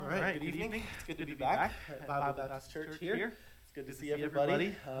right, good evening. It's good to be back at Bible Baptist Church here. It's good to see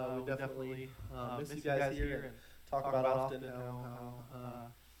everybody. We definitely miss you guys here and talk about often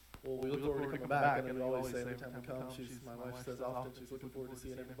how we look forward to coming back. And we always say every time we come, my wife says often she's looking forward to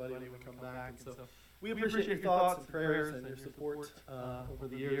seeing everybody when we come back. And so we appreciate your thoughts and prayers and your support over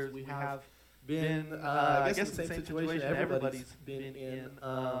the years. We have been, I guess, the same situation everybody's been in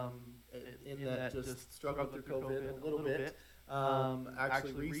that just struggled through COVID a little bit.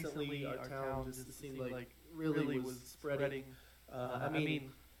 Actually, recently, our town just seemed like really was spreading. I mean,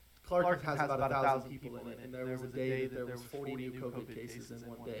 Clark has about 1,000 people in it, and there was a day that there was 40 new COVID cases in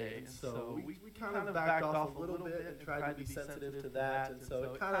one day. And so we kind of backed off a little bit and tried to be sensitive to that. And so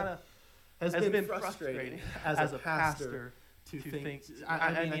it kind of has been frustrating as a pastor to think.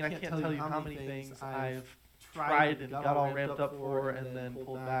 I mean, I can't tell you how many things I've tried and got all ramped up for and then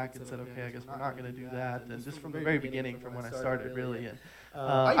pulled back and said, okay, I guess we're not going to do that. And just from the very beginning, from when I started, really. And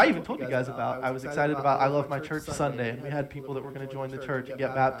I even told you guys about, I was excited about, I Love My Church Sunday, and we had people that were going to join the church and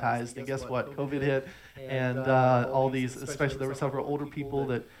get baptized. And guess what? COVID hit, and all these, especially there were several older people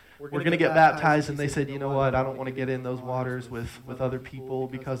that were going to get baptized, and they said, you know what, I don't want to get in those waters with other people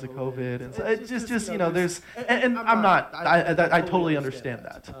because of COVID. And so it's just you know, there's, and I'm not, I totally understand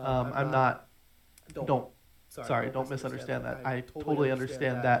that. I'm not, don't misunderstand that. I totally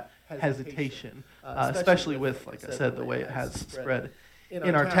understand that hesitation, especially with, like I said, the way it has spread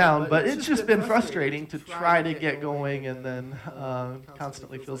in our town. But it's just been frustrating to try to get going, and then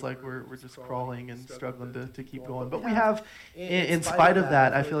constantly feels like we're just crawling and struggling to keep going. But we have, in spite of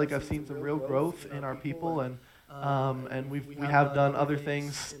that, I feel like I've seen some real growth in our people, and we have done other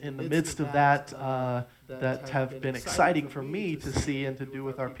things in the midst of that that have been exciting for me to see and to do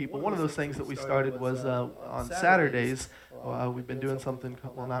with our people. One of those things that we started was on Saturdays. We've been doing something,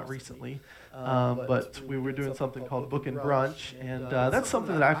 well, not recently, but we were doing something called Book and Brunch, and that's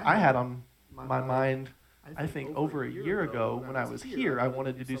something that I had on my mind, I think, over a year ago when I was here. I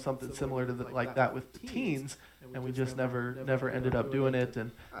wanted to do something similar to like that with the teens, and we just never ended up doing it.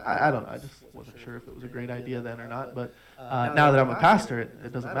 And I don't know, I just wasn't sure if it was a great idea then or not. But now that I'm a pastor,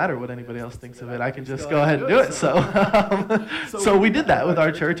 it doesn't matter what anybody else thinks of it. I can just go ahead and do it. So we did that with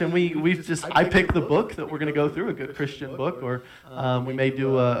our church, and I picked the book that we're going to go through, a good Christian book, or we may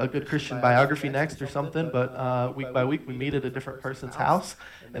do a good Christian biography next or something. But week by week, we meet at a different person's house,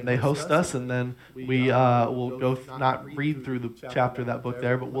 and they host us, and then we will go not read through the chapter of that book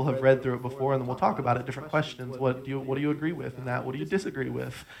there, but we'll have read through it before, and then we'll talk about it, different questions. What do you agree with in that? What do you disagree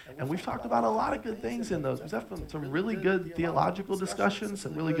with? And we've talked about a lot of good things in those. We've had some really good theological discussions,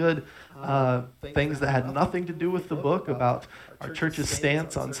 some really good things that had nothing to do with the book, about our church's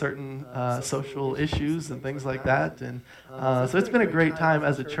stance on certain social issues and things like that. And so it's been a great time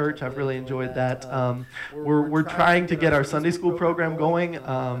as a church. I've really enjoyed that. We're trying to get our Sunday school program going. We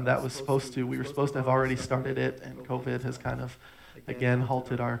were supposed to have already started it, and COVID has kind of, again,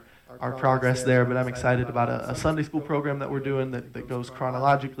 halted our progress there. But I'm excited about a Sunday school program that we're doing that goes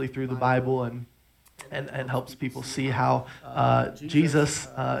chronologically through the Bible and helps people see how Jesus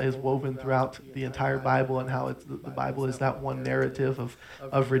is woven throughout the entire Bible, and how the Bible is that one narrative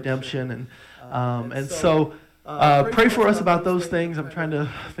of redemption. And so pray for us about those things. I'm trying to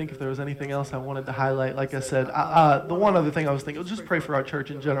think if there was anything else I wanted to highlight. Like I said, the one other thing I was thinking was just pray for our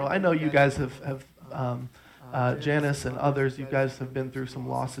church in general. I know you guys have Janice and others, you guys have been through some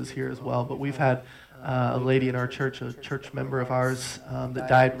losses here as well, but we've had a lady in our church, a church member of ours, that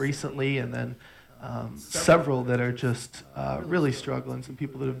died recently, and then several that are just really struggling. Some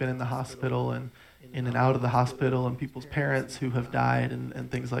people that have been in the hospital and in and out of the hospital, and people's parents who have died and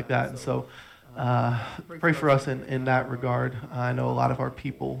things like that. And so pray for us in that regard. I know a lot of our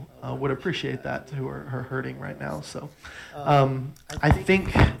people would appreciate that, who are hurting right now. So I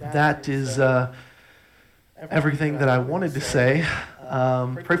think that is everything that I wanted to say.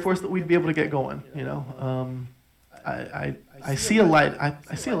 Pray for us that we'd be able to get going. You know, I see a light.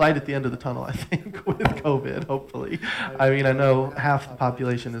 I see a light at the end of the tunnel, I think, with COVID. Hopefully, I mean, I know half the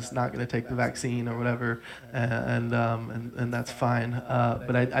population is not going to take the vaccine or whatever, and that's fine.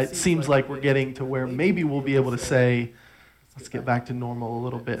 But it seems like we're getting to where maybe we'll be able to say, let's get back to normal a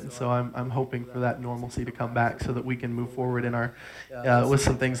little bit. And so I'm hoping for that normalcy to come back, so that we can move forward in our with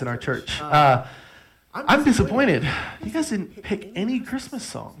some things in our church. I'm disappointed. You guys didn't pick any Christmas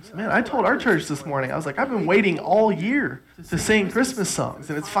songs. Man, I told our church this morning, I was like, I've been waiting all year to sing Christmas songs,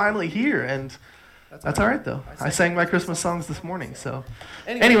 and it's finally here, and that's all right, though. I sang my Christmas songs this morning. So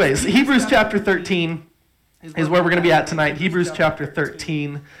anyways, Hebrews chapter 13 is where we're going to be at tonight. Hebrews chapter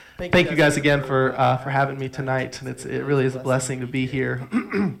 13. Thank you guys again for having me tonight, and it really is a blessing to be here.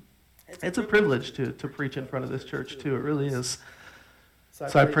 It's a privilege to preach in front of this church, too. It really is.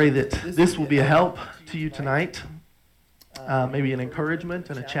 So I pray that this will be a help to you tonight, maybe an encouragement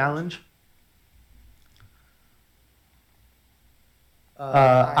and a challenge.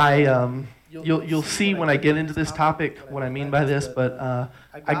 You'll see when I get into this topic what I mean by this, but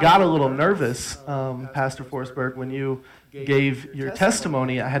I got a little nervous, Pastor Forsberg, when you gave your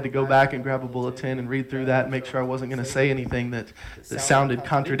testimony. I had to go back and grab a bulletin and read through that and make sure I wasn't going to say anything that sounded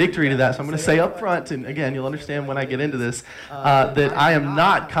contradictory to that. So I'm going to say up front, and again, you'll understand when I get into this, that I am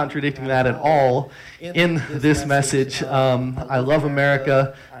not contradicting that at all in this message. I love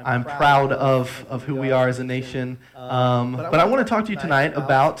America. I'm proud of who we are as a nation. But I want to talk to you tonight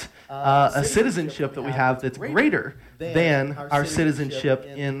about a citizenship that we have that's greater than our citizenship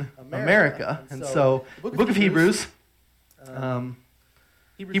in America. And so, the book of Hebrews,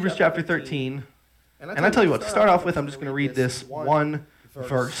 Hebrews chapter 13, and I tell you what, to start off with, I'm just going to read this one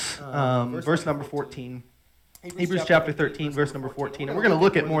verse, verse number 14. Hebrews chapter 13, verse number 14. And we're going to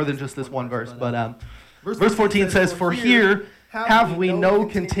look at more than just this one verse, but verse 14 says, "For here have we no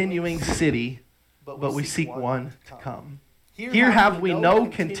continuing city, but we seek one to come." Here have we no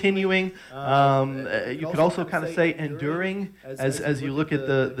continuing, you could also kind of say enduring, as you look at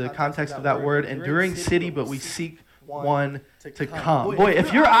the context of that word, enduring city, but we seek one to come. Boy,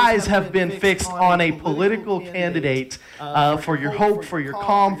 if your eyes have been fixed on a political candidate for your hope, for your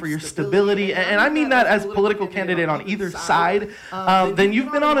calm, for your stability, and I mean that as political candidate on either side, then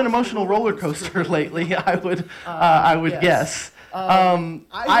you've been on an emotional roller coaster lately, I would guess.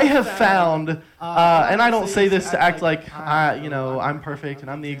 I have found, and I don't say this to act like I'm perfect and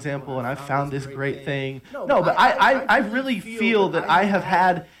I'm the example and I've found this great thing. No, but I really feel that I have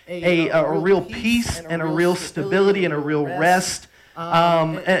had a real peace and a real stability and a real rest.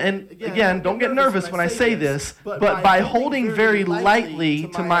 And again, don't get nervous when I say this, but by holding very lightly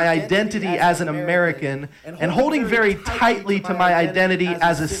to my identity as an American and holding very tightly to my identity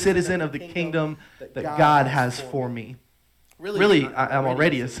as a citizen of the kingdom that God has for me. Really, I'm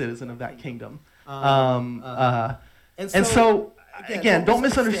already a citizen of that kingdom. And so, again, don't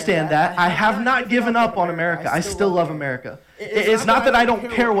misunderstand that. I have not given up on America. I still love America. It's not that I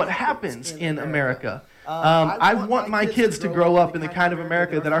don't care what happens in America. I want my kids to grow up in the kind of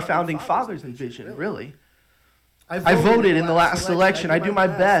America that our founding fathers envisioned, really. I voted in the last election. I do my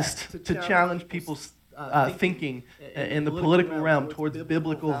best to challenge people's thinking in the political realm towards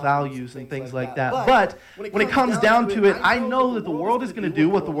biblical values and things like that. But when it comes down to it, I know that the world is going to do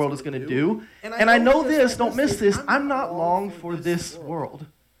what the world is going to do. And I know this, don't miss this, I'm not long for this world.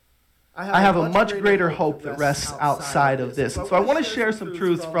 I have a much greater hope that rests outside of this. And so I want to share some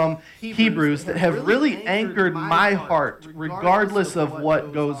truths from Hebrews that have really anchored my heart, regardless of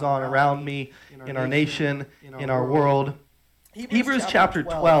what goes on around me, in our nation, in our world. Hebrews chapter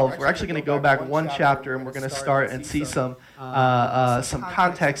 12, we're actually going to go back one chapter and we're going to start and see some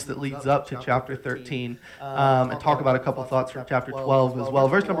context that leads up to chapter 13 and talk about a couple thoughts from chapter 12 as well.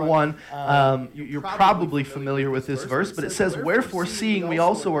 Verse number 1, you're probably familiar with this verse, but it says, "Wherefore, seeing we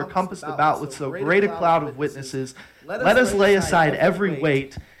also are compassed about with so great a cloud of witnesses, let us lay aside every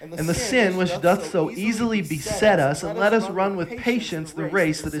weight and the sin which doth so easily beset us, and let us run with patience the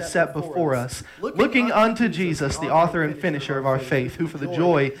race that is set before us, looking unto Jesus, the author and finisher of our faith, who for the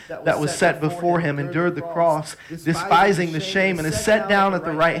joy that was set before him endured the cross, despising the shame, and is set down at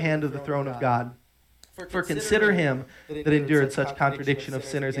the right hand of the throne of God. For consider him that endured such contradiction of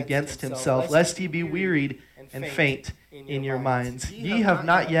sinners against himself, lest ye be wearied and faint in your minds. Ye have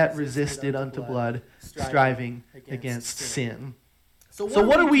not yet resisted unto blood, striving against sin." So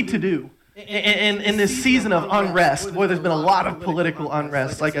what are we to do in this season of unrest? Boy, there's been a lot of political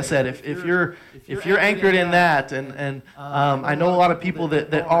unrest. Like I said, if you're anchored in that, and I know a lot of people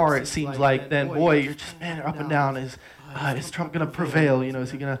that are, it seems like, then boy, you're just, man, up and down. Is Trump going to prevail?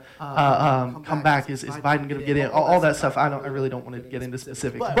 Is he going to come back? Is Biden going to get in? All that stuff. I really don't want to get into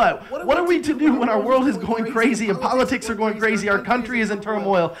specifics. But what are we to do when our world is going crazy and politics are going crazy? Our country is in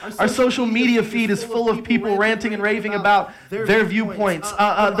turmoil. Our social media feed is full of people ranting and raving about their viewpoints.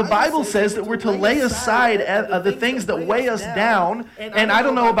 The Bible says that we're to lay aside the things that weigh us down. And I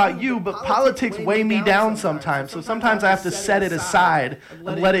don't know about you, but politics weigh me down sometimes. So sometimes I have to set it aside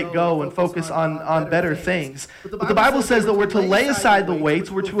and let it go and focus on better things. But the Bible says that we're to lay aside the weights,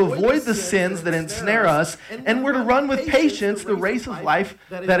 we're to avoid the sins that ensnare us, and we're to run with patience the race of life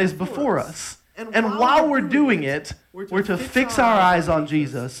that is before us. And while we're doing it, we're to fix our eyes on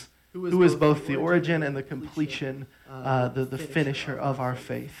Jesus, who is both the origin and the completion, the finisher of our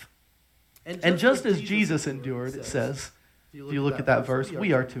faith. And just as Jesus endured, it says, if you look at that verse,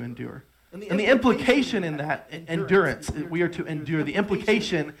 we are to endure. And the implication in that endurance, we are to endure, the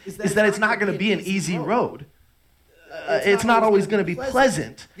implication is that it's not going to be an easy road. it's not always going to be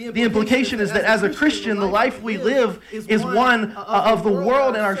pleasant. The implication is that as a Christian, the life we live is one of the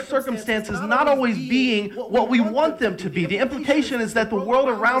world and our circumstances not always being what we want them to be. The implication is that the world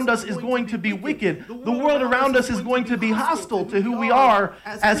around us is going to be wicked. The world around us is going to be hostile to who we are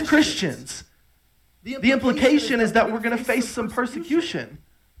as Christians. The implication is that we're going to face some persecution.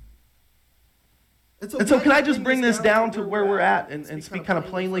 And so can I just bring this down to where we're at and speak kind of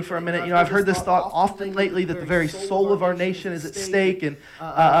plainly for a minute? You know, I've heard this thought often lately that the very soul of our nation is at stake, and,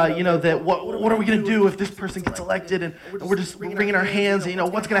 you know, that what are we going to do if this person gets elected, and we're wringing our hands, and, you know,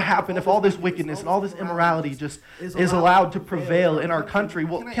 what's going to happen if all this wickedness and all this immorality just is allowed to prevail in our country?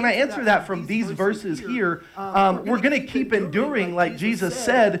 Well, can I answer that from these verses here? We're going to keep enduring like Jesus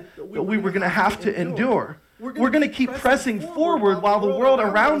said that we were going to have to endure. We're going to keep pressing forward while the world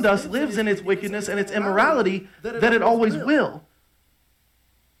around us lives in its wickedness and its immorality that it always will.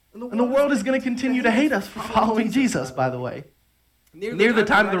 And the world is going to continue to hate us for following Jesus, by the way. Near the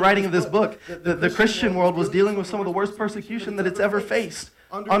time of the writing of this book, the Christian world was dealing with some of the worst persecution that it's ever faced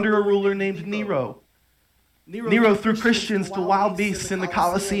under a ruler named Nero. Nero threw Christians to wild beasts in the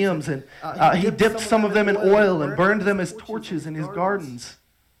Colosseums, and he dipped some of them in oil and burned them as torches in his gardens.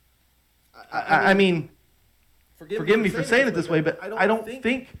 I mean, forgive me for saying it this way, but I don't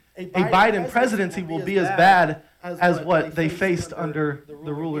think a Biden presidency will be as bad as what they faced under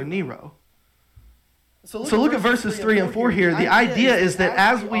the ruler Nero. So look at verses 3 and 4 here. The idea is that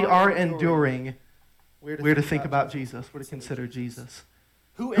as we are enduring, we're to think about Jesus. We're to consider Jesus,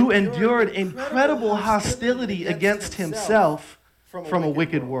 who endured incredible hostility against himself from a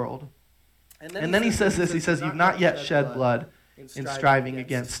wicked world. And then he says this, he says, you've not yet shed blood in striving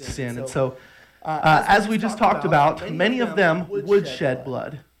against sin. And so, as we just talked about, many of them would shed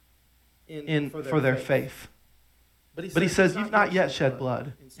blood for their faith. But he says, you've not yet shed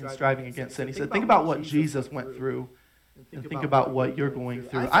blood in striving against sin. He said, think about what Jesus went through and think about what you're going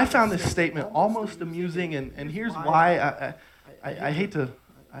through. I found this statement almost amusing, and here's why. I hate to,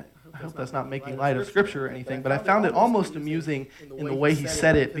 I hope that's not making light of Scripture or anything, but I found it almost amusing in the way he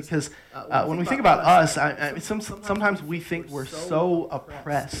said it, because when we think about us, sometimes we think we're so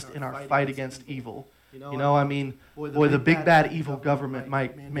oppressed in our fight against evil. You know, I mean, boy, the big bad evil government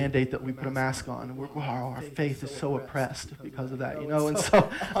might mandate that we put a mask on, and our faith is so oppressed because of that, you know, and so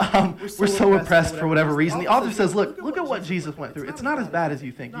we're so oppressed for whatever reason. The author says, look at what Jesus went through. It's not as bad as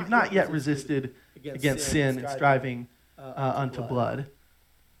you think. You've not yet resisted against sin and striving unto blood.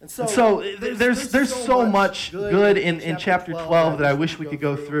 And so there's so much good in chapter 12 that I wish we could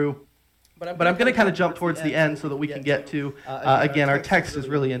go through. But I'm going to kind of jump towards the end so that we can get to, again, our text is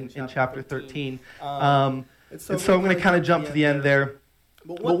really in chapter 13. And so I'm going to kind of jump to the end there.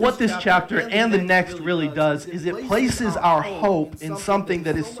 But what this chapter and the next really does is it places our hope in something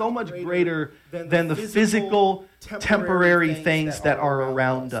that is so much greater than the physical, temporary things that are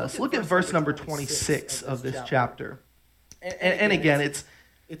around us. Look at verse number 26 of this chapter. And again, it's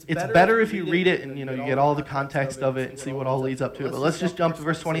better if you read it and, you know, you get all the context of it and see what all leads up to it. But let's just jump to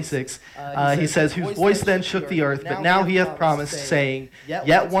verse 26. He says, whose voice then shook the earth, but now he hath promised, saying,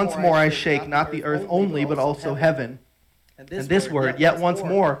 yet once more I shake not the earth only, but also heaven. And this word, yet once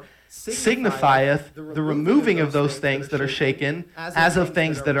more, signifieth the removing of those things that are shaken, as of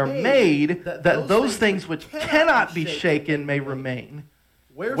things that are made, that those things which cannot be shaken may remain.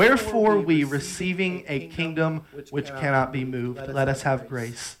 Wherefore we, receiving a kingdom which cannot be moved, let us have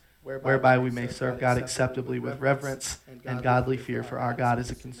grace, whereby we may serve God acceptably with reverence and godly fear, for our God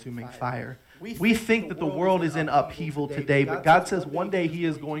is a consuming fire. We think that the world is in upheaval today, but God says one day he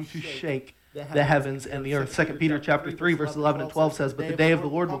is going to shake the heavens and the earth. 2 Peter chapter 3, verses 11 and 12 says, but the day of the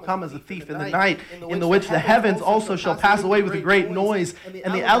Lord will come as a thief in the night, in the which the heavens also shall pass away with a great noise,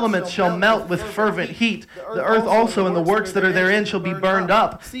 and the elements shall melt with fervent heat. The earth also and the works that are therein shall be burned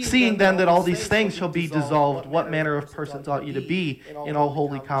up. Seeing then that all these things shall be dissolved, what manner of persons ought you to be in all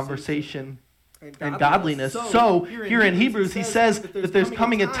holy conversation and godliness? So, here in Hebrews, he says that there's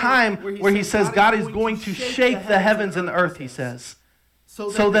coming a time where he says God is going to shake the heavens and the earth, he says.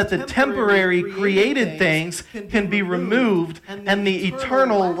 So that the temporary created things can be removed and the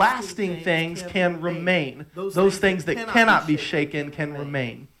eternal lasting things can remain. Those things that cannot be shaken can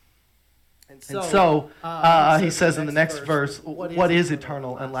remain. And so he says in the next verse, what is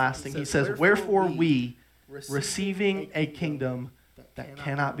eternal and lasting? He says, wherefore we, receiving a kingdom that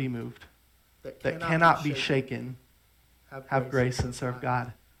cannot be moved, that cannot be shaken, have grace and serve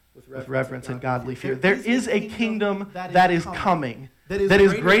God with reverence and godly fear. There is a kingdom that is coming, that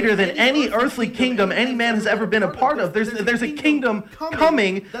is greater than any earthly kingdom any man has ever been a part of. There's a kingdom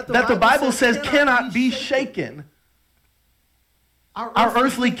coming that the Bible says cannot be shaken. Our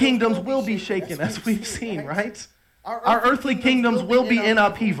earthly kingdoms will be shaken, as we've seen, right? Our earthly kingdoms will be in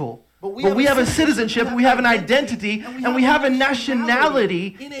upheaval. But we have a citizenship, we have an identity, and we have a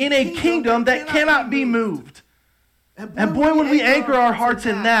nationality in a kingdom that cannot be moved. And boy, when we anchor our hearts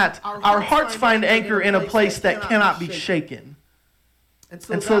in that, our hearts find anchor in a place that cannot be shaken.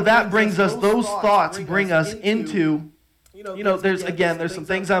 And so that brings us, those thoughts bring us into, there's some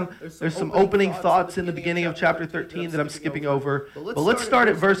things there's some opening thoughts in the beginning of chapter 13 that I'm skipping over. But let's start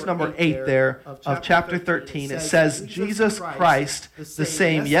at verse number 8 there of chapter 13. It says, Jesus Christ, the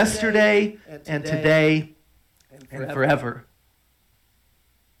same yesterday and today and forever.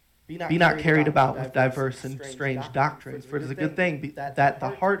 Be not carried about with diverse and strange doctrines, for it is a good thing that the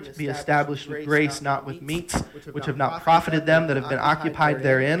heart be established with grace, not with meats, which have not profited them that have been occupied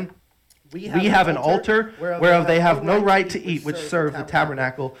therein. We have an altar whereof they have no right to eat, which serve the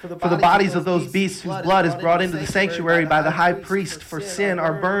tabernacle. For the bodies of those beasts whose blood is brought into the sanctuary by the high priest for sin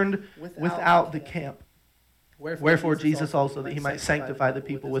are burned without the camp. Wherefore Jesus also, that he might sanctify the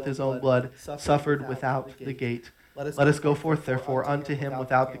people with his own blood, suffered without the gate. Let us go forth, therefore, unto him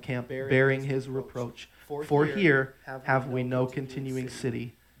without the camp, bearing his reproach. For here have we no continuing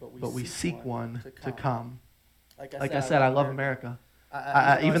city, but we seek one to come. Like I said, I love America.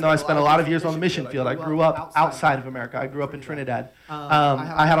 Even though I spent a lot of years on the mission field, I grew up outside of America. I grew up in Trinidad.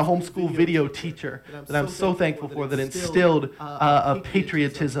 I had a homeschool video teacher that I'm so thankful for that instilled a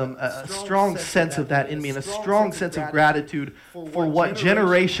patriotism, a strong sense of that in me, and a strong sense of gratitude for what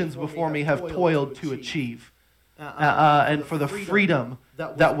generations before me have toiled to achieve. And for the freedom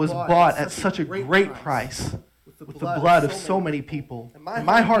that was bought at such a great price with the blood of so many people. And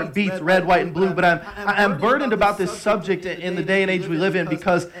my heart beats red, white, and blue, but I'm burdened about this subject in the day and age we live in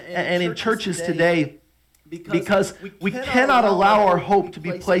and in churches today, because we cannot allow our hope to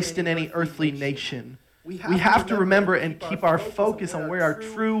be placed in any earthly nation. We have to remember and keep our focus on where our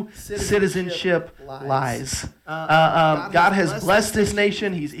true citizenship lies. God has blessed this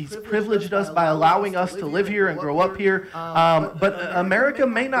nation. He's privileged us by allowing us to live here and grow up here. But America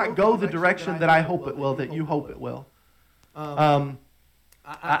may not go the direction that I hope it will, that you hope it will. I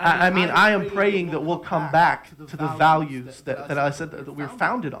am praying that we'll come back to the values that I said that we're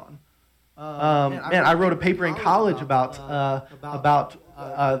founded on. I wrote a paper in college about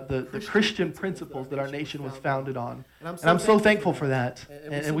the Christian principles that our nation was founded on. And I'm so thankful for that.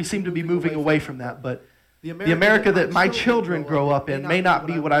 And we seem to be moving away from that. But the America that my children grow up in may not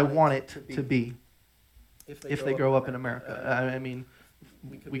be what I want it to be if they grow up in America.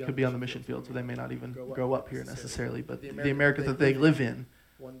 We could be on the mission field, so they may not even grow up here necessarily. But the America that they live in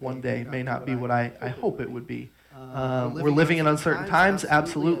one day may not be what I hope it would be. We're living in uncertain times,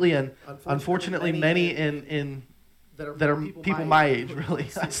 absolutely. And unfortunately, many that are people my age, really.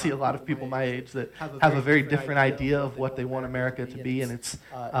 I see a lot of people my age that have a very different idea of what they want America to be, and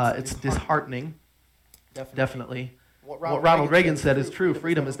it's disheartening, definitely. What Ronald Reagan said is true.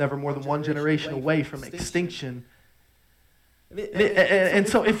 Freedom is never more than one generation away from extinction. And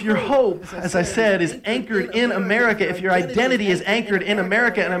so if your hope, as I said, is anchored in America, if your identity is anchored in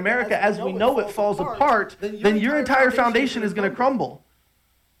America, and America as we know it falls apart, then your entire foundation is going to crumble.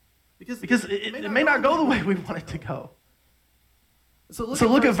 Because it may not go the way we want it to go. So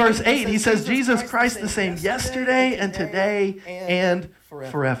look at verse 8. He says, Jesus Christ the same yesterday and today and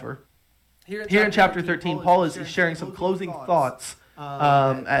forever. Here in chapter 13, Paul is sharing some closing thoughts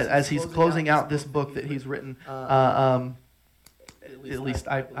as he's closing out this book that he's written. At least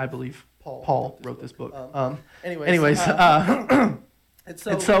I believe Paul wrote this book.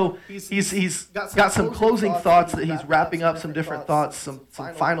 And so he's got some closing thoughts that he's wrapping up, some different thoughts, some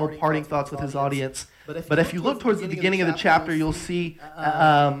final parting thoughts with his audience. But if you look towards the beginning of the chapter, you'll see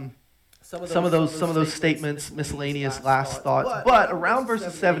some of those statements, miscellaneous last thoughts. But around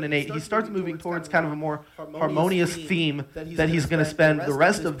verses 7 and 8, he starts moving towards kind of a more harmonious theme that he's going to spend the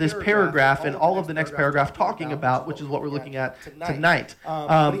rest of this paragraph and all of the next paragraph talking about, which is what we're looking at tonight.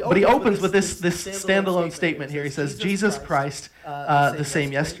 But he opens with this standalone statement here. He says, Jesus Christ, the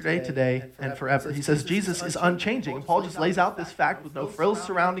same yesterday, today, and forever. He says Jesus is unchanging. And Paul just lays out this fact with no frills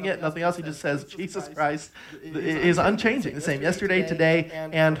surrounding it, nothing else. He just says Jesus Christ is unchanging, the same yesterday, today,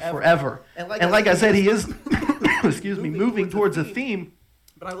 and forever. And like I said, he is, moving towards a theme.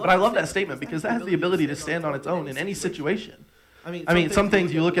 But I love that statement because that has the ability to stand on its own in any situation. I mean, some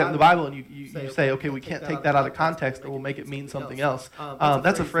things you look at in the Bible and you say, okay, we can't take that out of context or we'll make it mean something else.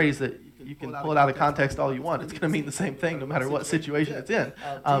 That's a phrase that you can pull it out of context all you want. It's going to mean the same thing no matter what situation it's in.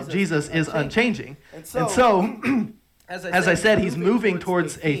 Jesus is unchanging. And so, as I said, he's moving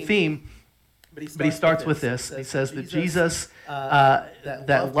towards a theme. But he starts with this. He says that Jesus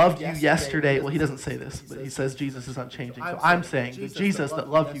that loved you yesterday, well, he doesn't say this, but he says Jesus is unchanging. So I'm saying the Jesus that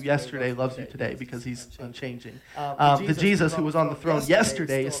loved you yesterday loves you today because he's unchanging. The Jesus who was on the throne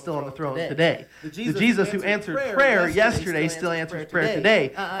yesterday is still on the throne today. The Jesus who answered prayer yesterday still answers prayer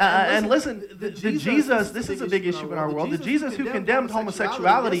today. And listen, the Jesus, this is a big issue in our world, the Jesus who condemned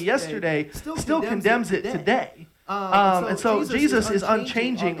homosexuality yesterday still condemns it today. And so Jesus is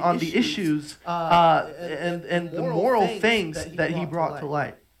unchanging on the issues and the moral things that he brought to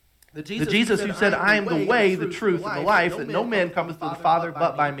light. The Jesus who said, I am the way, the truth, and the life, that no man cometh to the Father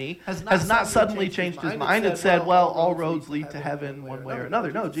but by me, has not suddenly changed his mind and said, well, all roads lead to heaven one way or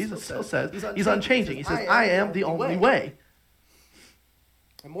another. No, Jesus still says, he's unchanging. He says, I am the only way.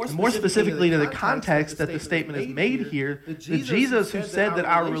 And more specifically to the context that the statement is made here, the Jesus who said that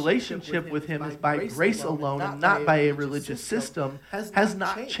our relationship with him is by grace alone and not by a religious system has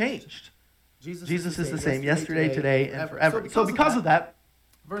not changed. Jesus is the same yesterday, today, and forever. So because of that,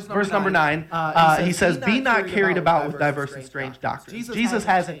 verse number 9, he says, be not carried about with diverse and strange doctrines. Jesus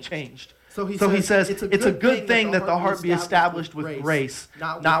hasn't changed. So he says, it's a good thing that the heart be established with grace,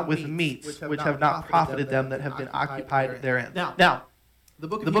 not with meats, which have not profited them that have been occupied therein. Now, the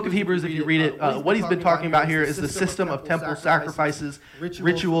book of Hebrews, if you read it, what he's been talking about here is the system of temple sacrifices,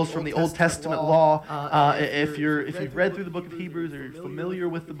 rituals from the Old Testament law. If you've read through the book of Hebrews or you're familiar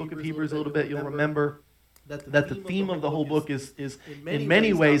with the book of Hebrews a little bit, you'll remember that the theme of the whole book is in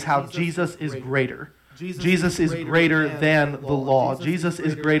many ways how Jesus is greater. Jesus is greater than the law. Jesus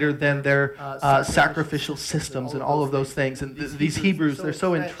is greater than their sacrificial systems and all of those things. And these Hebrews, they're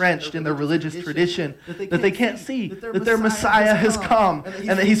so entrenched in their religious tradition that they can't see that their Messiah has come and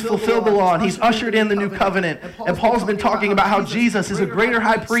that he's fulfilled the law and he's ushered in the new covenant. And Paul's been talking about how Jesus is a greater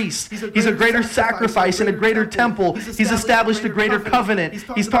high priest. He's a greater sacrifice and a greater temple. He's established a greater covenant.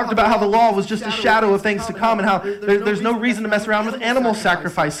 He's talked about how the law was just a shadow of things to come and how there's no reason to mess around with animal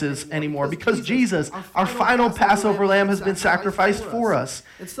sacrifices anymore because Jesus, our final Passover lamb, has been sacrificed for us.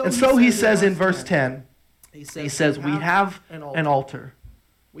 And so he says in verse 10, he says, we have an altar.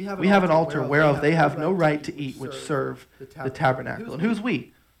 We have an altar whereof they have no right to eat which serve the tabernacle. And who's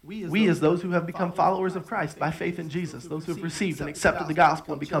we? We as those who have become followers of Christ by faith in Jesus, those who have received and accepted the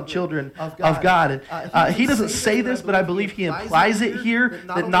gospel and become children of God. And he doesn't say this, but I believe he implies it here,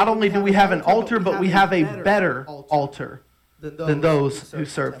 that not only do we have an altar, but we have a better altar than those who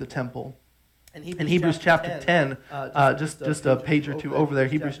serve the temple. In Hebrews chapter 10, just a page or two over there,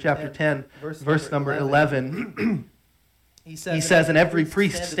 Hebrews chapter 10, verse number 11, he says, and every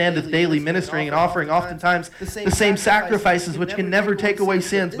priest standeth daily ministering and offering oftentimes the same sacrifices which can never take away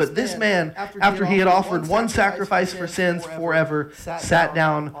sins. But this man, after he had offered one sacrifice for sins forever, sat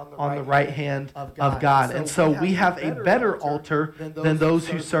down on the right hand of God. And so we have a better altar than those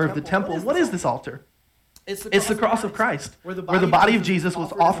who serve the temple. What is this altar? It's the cross of Christ, where the body of Jesus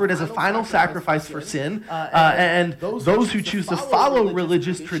was offered as a final sacrifice for sin, and those who choose to follow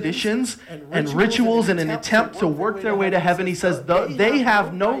religious traditions and rituals in an attempt to work their way to heaven, he says, they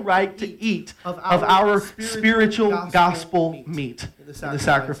have no right to eat of our spiritual gospel meat, the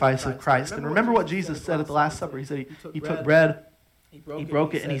sacrifice of Christ. And remember what Jesus said at the Last Supper. He said he took bread, he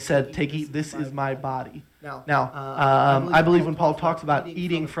broke it, and he said, take, eat, this is my body. Now, I believe when Paul talks about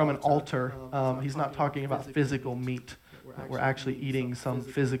eating from an altar, he's not talking about physical meat. We're actually eating some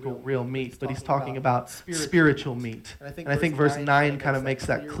physical, real meat, but he's talking about spiritual meat. And I think verse 9 kind of makes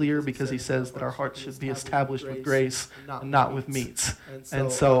that clear because he says that our hearts should be established with grace and not with meats.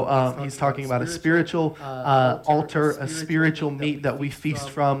 And so he's talking about a spiritual altar, a spiritual meat that we feast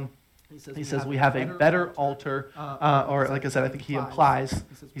from. He says we have a better altar, or like I said, I think he implies,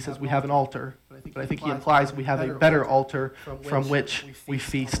 he says we have an altar, but I think he implies we have a better altar from which we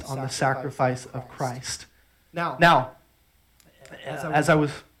feast on the sacrifice of Christ. Now, as I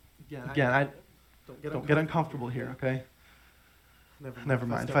was, again, I don't get uncomfortable here, okay? Never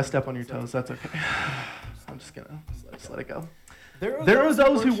mind. If I step on your toes, that's okay. I'm just going to let it go. There are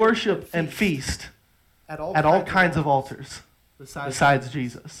those who worship and feast at all kinds of altars besides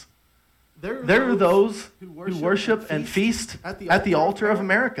Jesus. There are those who worship and feast at the altar of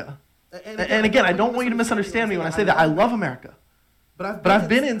America. And again, I don't want you to misunderstand me when I say that. I love America. But I've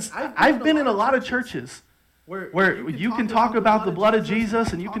been in a lot of churches where you can talk about the blood of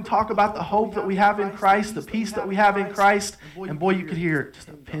Jesus and you can talk about the hope that we have in Christ, the peace that we have in Christ, and boy, you could hear just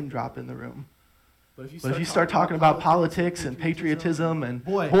a pin drop in the room. But if you start talking about politics and patriotism, and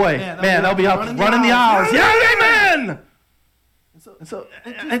boy, man, they'll be up running the aisles. Yeah, amen!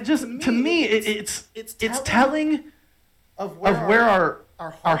 And just to me, it's telling of where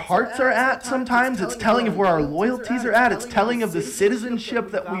our hearts are at sometimes. It's telling of where our loyalties are at. It's telling of the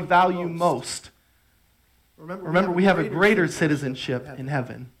citizenship that we value most. Remember, we have a greater citizenship in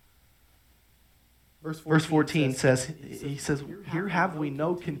heaven. Verse 14 says, he says, here have we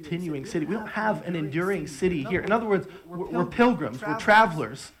no continuing city. We don't have an enduring city here. In other words, we're pilgrims, we're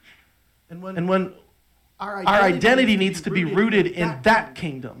travelers. And when our identity needs to be rooted in that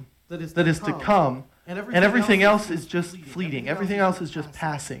kingdom that is to come, and everything else is just fleeting. Everything else is just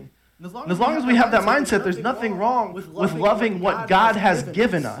passing. And as long as we have that mindset, there's nothing wrong with loving what God has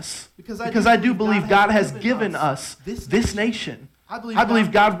given us. Because I do believe God has given us this nation. I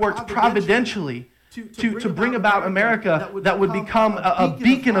believe God worked providentially to bring about America that would become a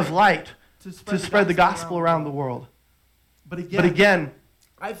beacon of light to spread the gospel around the world. But again,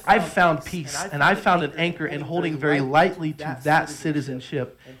 I've found peace, and I've found an anchor in holding very lightly to that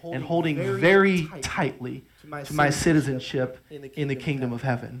citizenship and holding very tightly to my citizenship in the kingdom of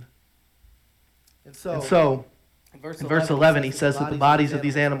heaven. And so, in verse 11, he says that the bodies of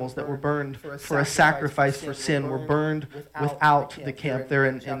these animals that were burned for a sacrifice for sin were burned without the camp. There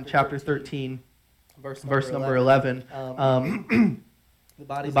in chapter 13, verse number 11.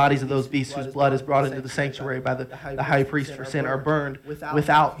 The bodies of those beasts whose blood is brought into the sanctuary by the high priest for sin are burned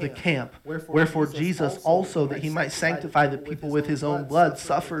without the camp. Wherefore Jesus also, that he might sanctify the people with his own blood,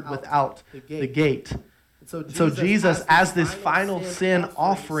 suffered without the gate. So Jesus, as this final sin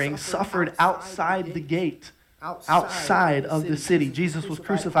offering, suffered outside the gate, outside of the city. Jesus was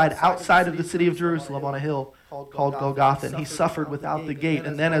crucified outside of the city of Jerusalem on a hill called Golgotha, and he suffered without the gate.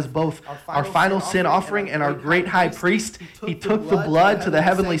 And then as both our final sin offering and our great high priest, he took the blood to the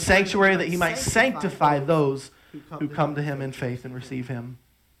heavenly sanctuary that he might sanctify those who come to him in faith and receive him.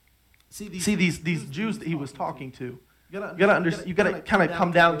 See, these Jews that he was talking to, you got to kind of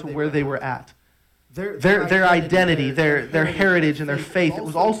come down to where they were at. Their identity, their heritage, and their faith, it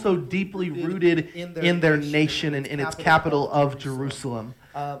was also deeply rooted in their nation and in its capital of Jerusalem.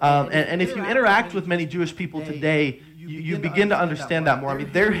 And if you interact with many Jewish people today, you begin to understand that more. I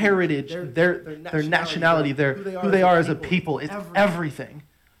mean, their heritage, their nationality, who they are as a people, it's everything.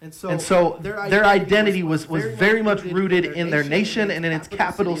 And so their identity was very much rooted in their nation and in its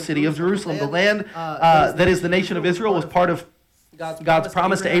capital city of Jerusalem. The land that is the nation of Israel was part of God's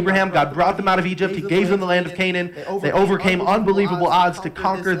promise to Abraham. God brought them out of Egypt. He gave them the land of Canaan. They overcame unbelievable odds to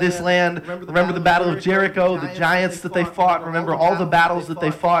conquer this land. Remember the battle of Jericho, the giants that they fought. Remember all the battles that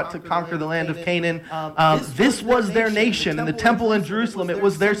they fought to conquer the land of Canaan. This was their nation, and the temple in Jerusalem, it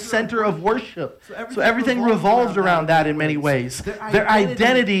was their center of worship. So everything revolved around that in many ways. Their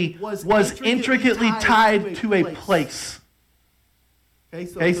identity was intricately tied to a place.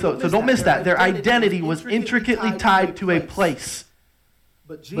 Okay, so don't miss that. Their identity was intricately tied to a place.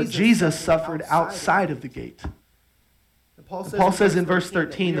 But Jesus suffered outside of the gate. And Paul says in verse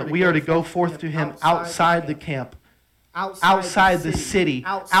 13 that we are to go forth to him outside the camp, outside the city,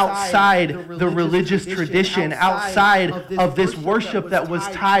 outside the religious tradition, outside of this worship that was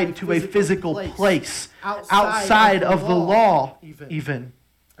tied to a physical place, outside of the law even.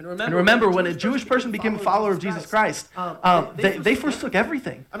 And remember, when a Jewish person became a follower of Jesus Christ, they forsook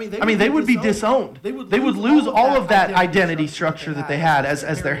everything. I mean, they would be disowned. They would lose all of that identity structure that they had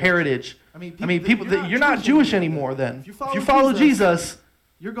as their heritage. I mean, people, you're not Jewish anymore then. If you follow Jesus,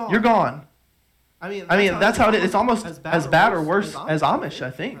 you're gone. I mean, that's how it is. It's almost as bad or worse as Amish, I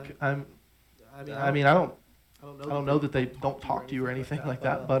think. I don't know that they don't talk to you or anything like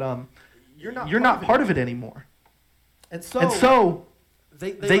that, but you're not part of it anymore. And so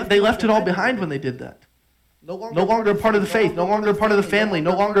They left it all behind when they did that. No longer a part of the faith, no longer a part of the family,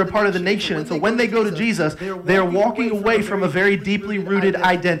 no longer a part of the nation. And so when they go to Jesus, they are walking away from a very deeply rooted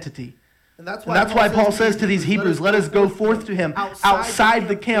identity. And that's why Paul says to these Hebrews, let us go forth to him outside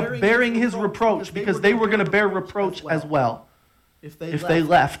the camp, bearing his reproach, because they were going to bear reproach as well if they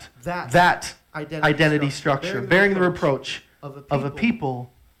left that identity structure, bearing the reproach of a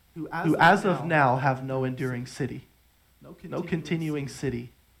people who as of now have no enduring city. No continuing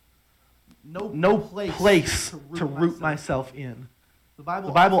city. No place to root myself in. The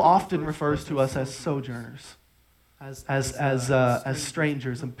Bible often refers to us as sojourners, as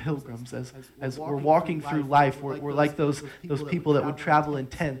strangers and pilgrims, as we're walking through life. We're like those people that would travel in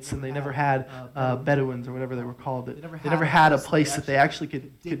tents, and they never had Bedouins or whatever they were called. They never had a place that they actually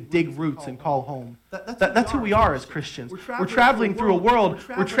could dig roots and call home. That's who we are as Christians. We're traveling through a world.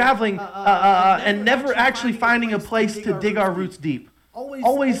 We're traveling and never actually finding a place to dig our roots deep.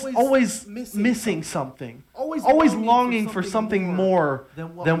 Always missing something. Always longing for something more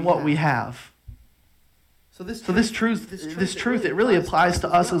than what we have. So this truth, it really applies to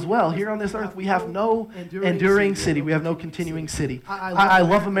us as well. Here on this earth, we have no enduring city. We have no continuing city. I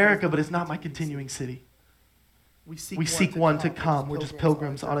love America, but it's not my continuing city. We seek one to come. We're just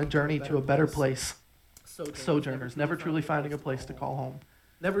pilgrims on a journey to a better place. Sojourners, never truly finding a place to call home.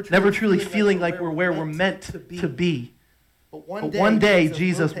 Never truly feeling like we're where we're meant to be. But one day,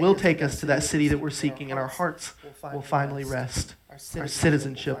 Jesus will take us to that city that we're seeking, and our hearts will finally rest. Our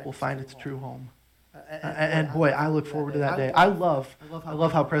citizenship will find its true home. And boy, I look forward to that day. I love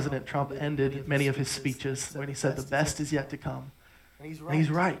how President Trump ended many of his speeches when he said the best is yet to come. And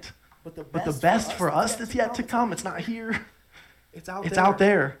he's right. But the best for us that's yet to come, it's not here. It's out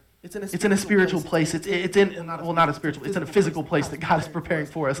there. It's in a spiritual place. It's in not a spiritual. It's in a physical place that God is preparing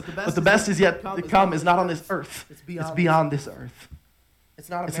for us. But the best is yet to come is not on this earth. It's beyond this earth. It's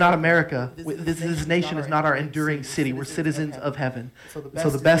not America. This nation is not our enduring city. We're citizens of heaven. So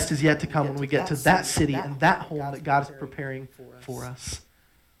the best is yet to come when we get to that city and that home that God is preparing for us.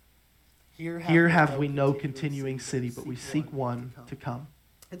 Here have we no continuing city, but we seek one to come.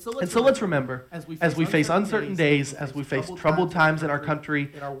 And so let's remember, as we face uncertain days, as we face troubled times in our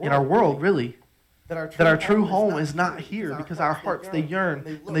country, in our world, really, that our true home is not here, because our hearts, they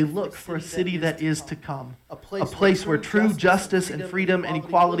yearn and they look for a city that is to come. A place where true justice and freedom and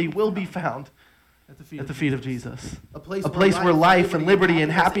equality will be found at the feet of Jesus. A place where life and liberty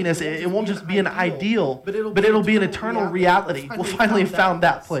and happiness, it won't just be an ideal, but it'll be an eternal reality. We'll finally have found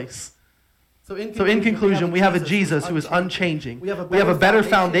that place. So in conclusion, we have a Jesus who is unchanging. We have a better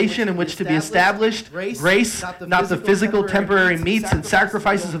foundation in which to be established. Grace, not the physical temporary meats and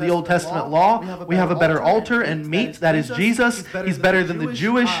sacrifices of the Old Testament law. We have a better altar and meat, that is Jesus. He's better than the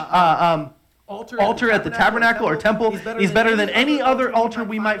Jewish altar at the tabernacle or temple. He's better than any other altar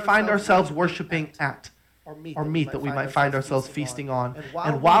we might find ourselves worshiping at. Or meat that we might find ourselves feasting on.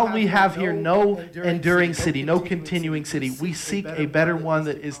 And while we have here no enduring city, no continuing city, we seek a better one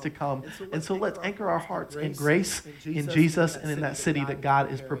that is to come. And so let's anchor our hearts in grace, in Jesus, and in that city that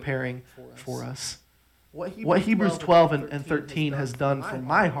God is preparing for us. What Hebrews 12 and 13 has done for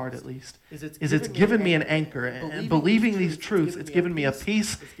my heart, at least, is it's given me an anchor. And believing these truths, it's given me a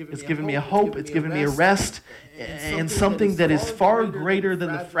peace, it's given me a hope, it's given me a rest, and something that is far greater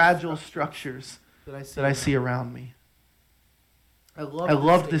than the fragile structures that I see around me. I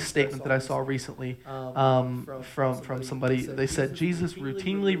loved this statement that I saw recently from somebody. They said, Jesus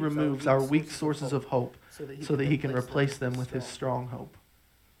routinely removes our weak sources of hope so that he can replace them with his strong hope.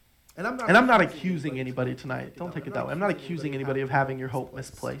 And I'm not accusing anybody tonight. Don't take it that way. I'm not accusing anybody of having your hope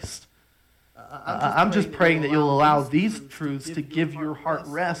misplaced. I'm just praying that you'll allow these truths to give your heart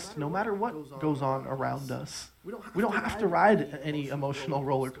rest no matter what goes on around us. We don't have to ride any emotional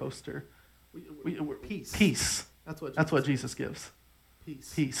roller coaster. Peace. That's what Jesus gives.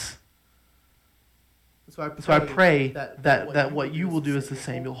 Peace. So I pray that what you will do is the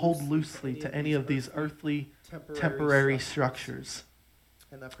same. You'll hold loosely to any of these earthly, temporary structures.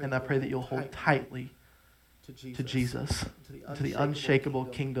 And I pray that you'll hold tightly to Jesus, to the unshakable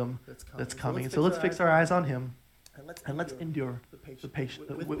kingdom that's coming. And so let's fix our eyes on him. And let's endure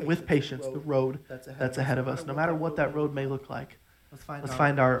with patience the road that's ahead of us, no matter what that road may look like. Let's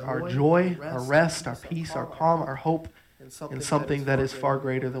find our joy, our rest, our peace, our calm, our hope in something that is far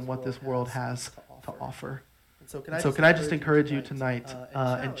greater than what this world has to offer. And so can I just encourage you tonight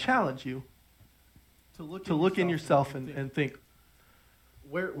and challenge you to look in yourself and think,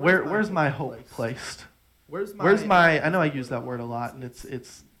 where's my hope placed? Where's my, I know I use that word a lot, and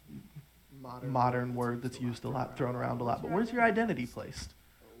it's modern word that's used a lot, thrown around a lot, but where's your identity placed?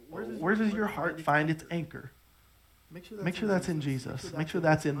 Where does your heart find its anchor? Make sure that's in Jesus. Make sure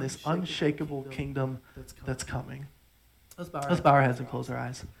that's in this unshakable kingdom that's coming. Let's bow our heads and close our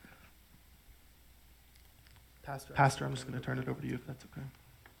eyes. Pastor, I'm just going to turn it over to you if that's okay.